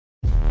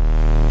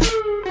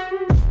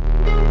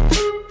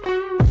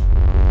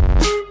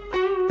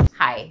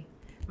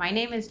My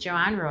name is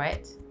Joanne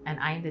Roett, and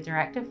I am the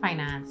Director of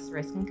Finance,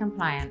 Risk and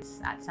Compliance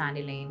at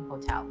Sandy Lane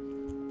Hotel.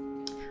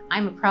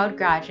 I'm a proud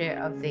graduate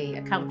of the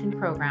accounting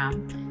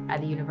program at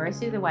the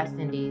University of the West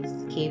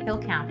Indies, Cave Hill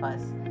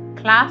campus,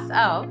 class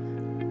of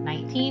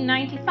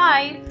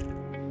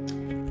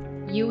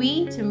 1995.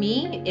 UE to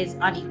me is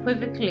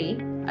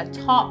unequivocally a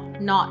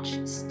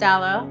top-notch,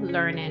 stellar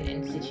learning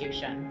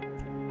institution.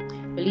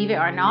 Believe it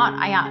or not,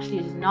 I actually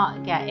did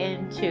not get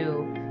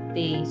into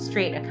the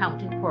straight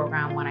accounting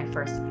program when I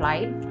first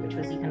applied, which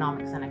was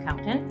economics and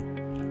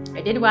accounting.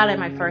 I did well in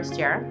my first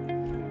year,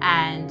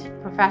 and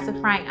Professor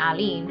Frank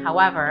Aline,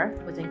 however,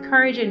 was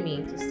encouraging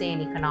me to stay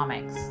in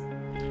economics.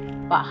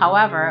 But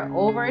however,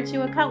 over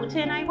to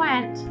accounting I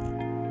went.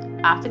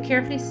 After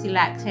carefully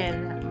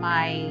selecting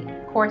my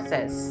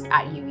courses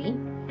at UE,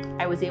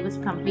 I was able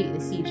to complete the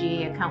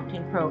CGA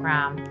accounting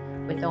program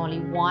with only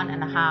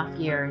 1.5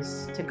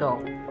 years to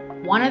go.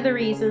 One of the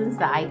reasons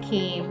that I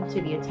came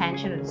to the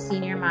attention of the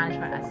senior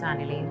management at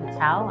Sandy Lane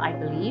Hotel, I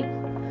believe,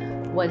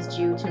 was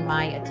due to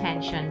my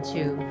attention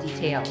to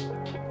detail.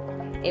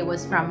 It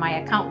was from my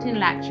accounting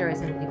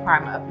lectures in the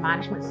Department of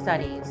Management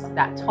Studies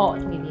that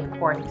taught me the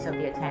importance of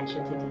the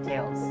attention to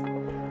details.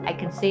 I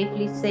can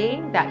safely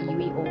say that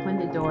UE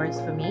opened the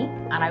doors for me,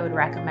 and I would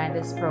recommend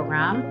this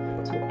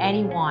program to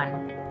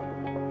anyone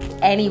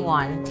in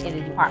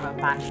the Department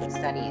of Management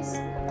Studies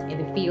in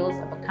the fields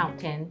of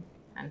accounting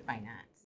and finance.